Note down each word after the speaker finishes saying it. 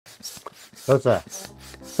儿子，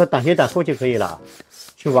说当天打扣就可以了，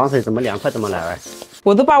去玩水怎么凉快怎么来。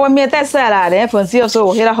我都把外面带晒了，人家粉丝要说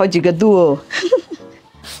我黑了好几个度哦。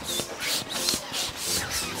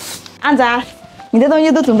安仔，你的东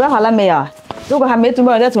西都准备好了没有？如果还没准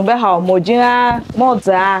备好，再准备好抹巾啊、帽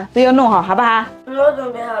子啊都要弄好，好不好？我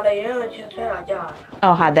准备好了，因为我去睡懒觉了。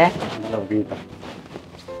哦，好的。那我给你打。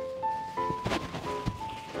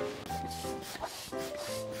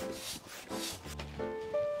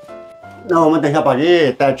那我们等一下把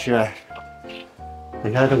你带去。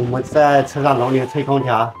等一下，我们在车上楼里吹空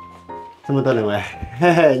调，这么多人哎，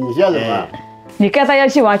嘿嘿，你笑什么？你干啥要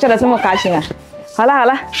去玩，笑得这么开心啊？好了好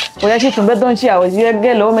了，我要去准备东西啊！我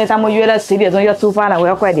跟楼梅他们约了10点钟要出发了，我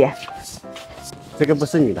要快点。这个不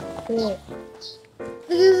是你的。对，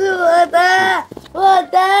这个是我的，我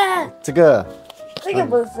的。这个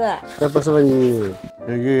不是，这不是你，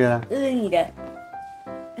月月啊？这是你的。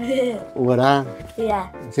我的。对呀。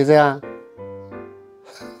就这样。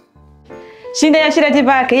今天要去的地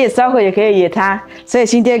方可以烧火，也可以野餐，所以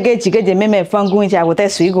今天给几个姐妹们分工一下，我带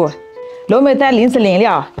水果，楼梅带零食饮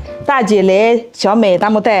料，大姐来小美她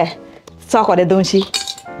们带烧好的东西。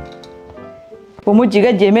我们几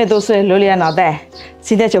个姐妹都是榴莲脑袋，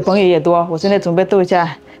今天小朋友也多，我现在准备做一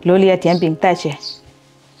下榴莲甜饼带去，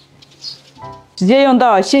直接用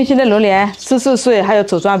到新鲜的榴莲、芝士碎还有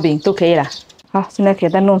手抓饼都可以了。好，现在给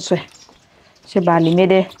它弄碎，先把里面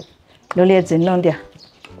的榴莲籽弄掉。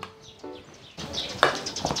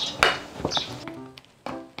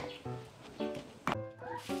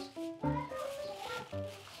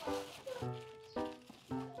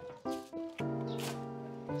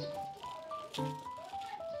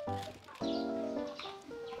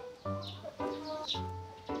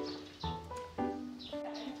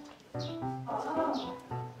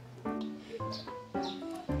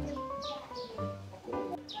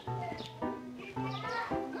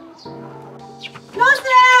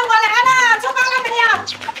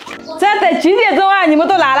现在几点钟啊？你们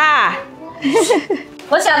都来啦？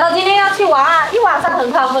我想到今天要去玩，一晚上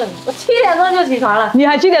很亢奋。我7点钟就起床了。你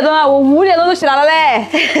还7点钟啊？我5点钟就起来了嘞。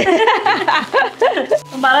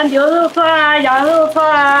我买了牛肉串啊、羊肉串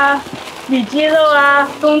啊、里脊肉啊、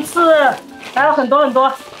冬刺，还有很多很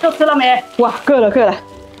多。都吃了没？哇，够了，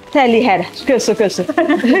太厉害了，够吃。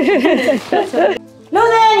路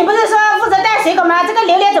人，你不是说负责带水果吗？这个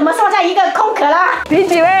榴莲怎么剩下一个空壳了？第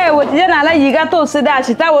几位？我直接拿了一个豆豉的，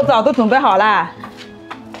其他我早都准备好了。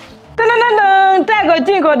噔，带个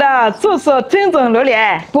进口的素手精准榴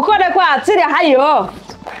莲，不够的话这里还有。我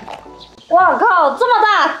靠，这么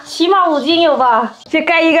大，起码5斤有吧？先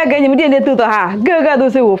盖一个给你们点点豆豆哈，个个都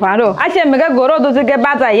是五环肉，而且每个果肉都是跟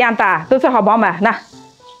巴掌一样大，都是好饱满。那，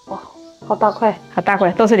哇，好大块，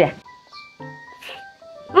多吃点。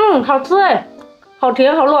好吃哎。好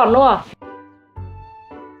甜，好软糯。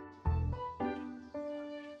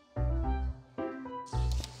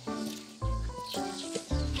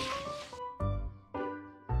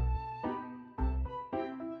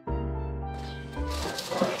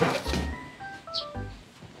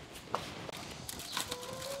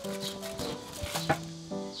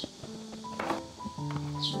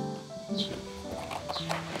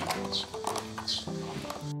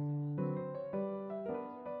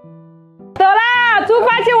出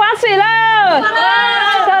发去玩水喽！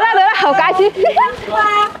走了，好开心！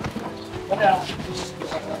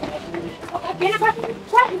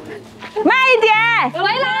慢一点，回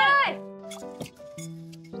来！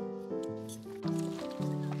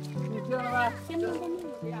小心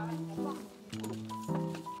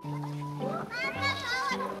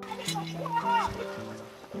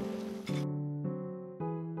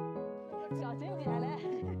点嘞！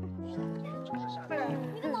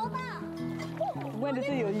问题是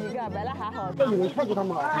有一个，本来还好。这你们看过他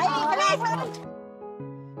们吗？还有一个嘞。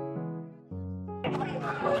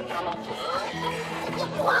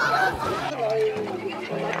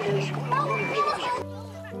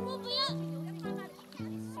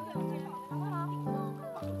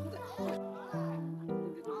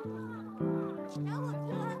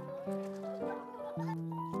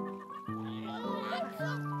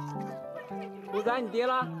五仔，你跌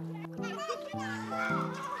了。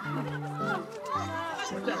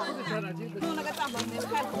弄那个帐篷没有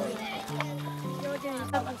开口。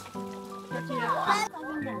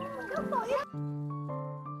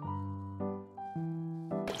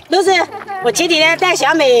露丝，我前几天带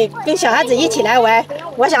小美跟小孩子一起来玩，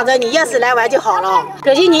我想着你要是来玩就好了。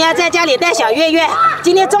可惜你要在家里带小月月，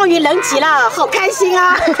今天终于人齐了，好开心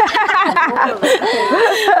啊！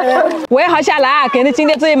我也好想来，给你今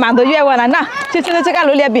天终于满足愿望了。那就吃了这个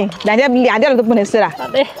榴莲饼，凉掉了都不能吃了。好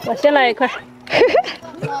嘞，我先来一块。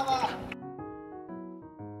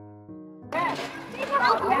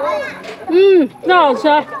那好吃，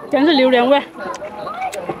全是榴莲味。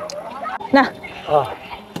那啊。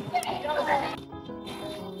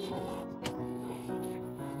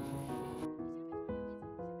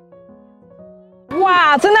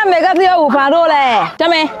哇，真的每个都有5盘肉嘞！小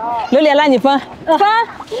美，榴莲让你分，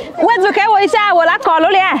位置给我一下，我来烤榴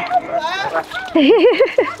莲。哎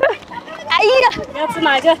呀，你要吃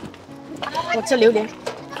哪一个？我吃榴莲。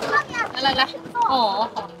来。哦。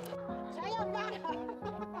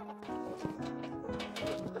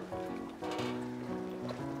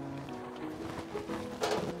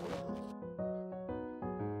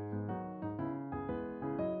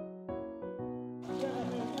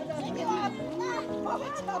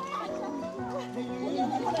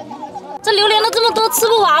这榴莲都这么多，吃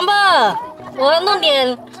不完吧？我弄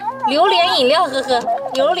点榴莲饮料喝喝，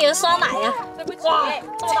榴莲酸奶呀！哇，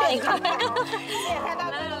这么大一块！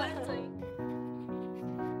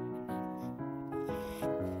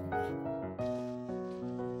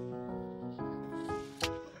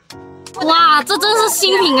哇，这真是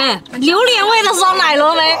新品哎，榴莲味的酸奶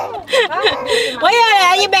罗梅。我也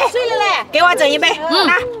来一杯，给我整一杯。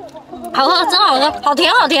好喝，真好喝，好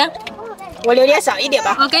甜好甜。我榴莲少一点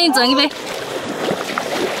吧。我给你整一杯。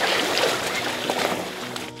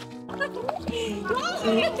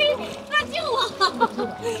来救我！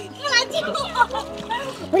来救我！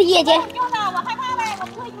我的眼睛。我害怕了，我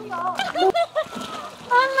不会游泳。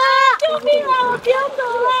妈妈，救命啊！我不要走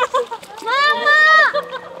了，妈妈。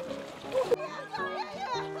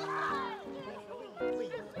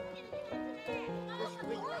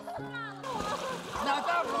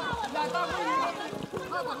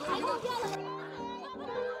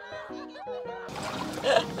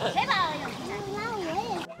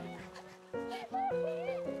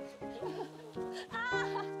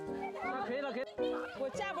我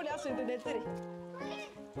下不了水都在这里。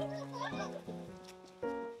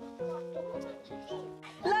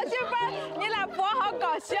老秀芬，你老婆好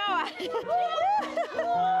搞笑啊！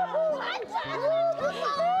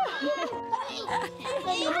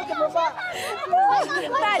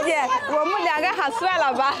大姐，我们2个好帅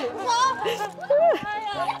了吧？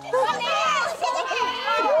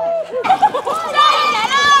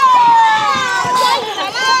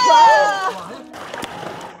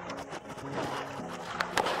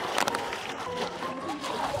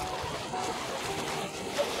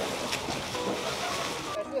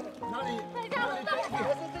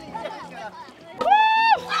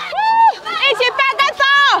一起拍个照，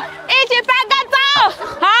一起拍个照，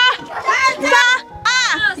好，3、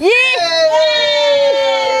2、1。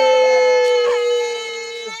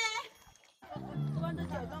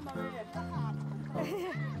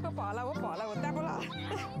我饱了，我带不了。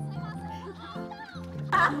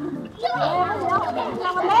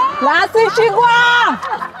蓝色星光。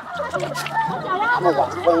他们玩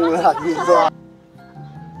疯了，你说。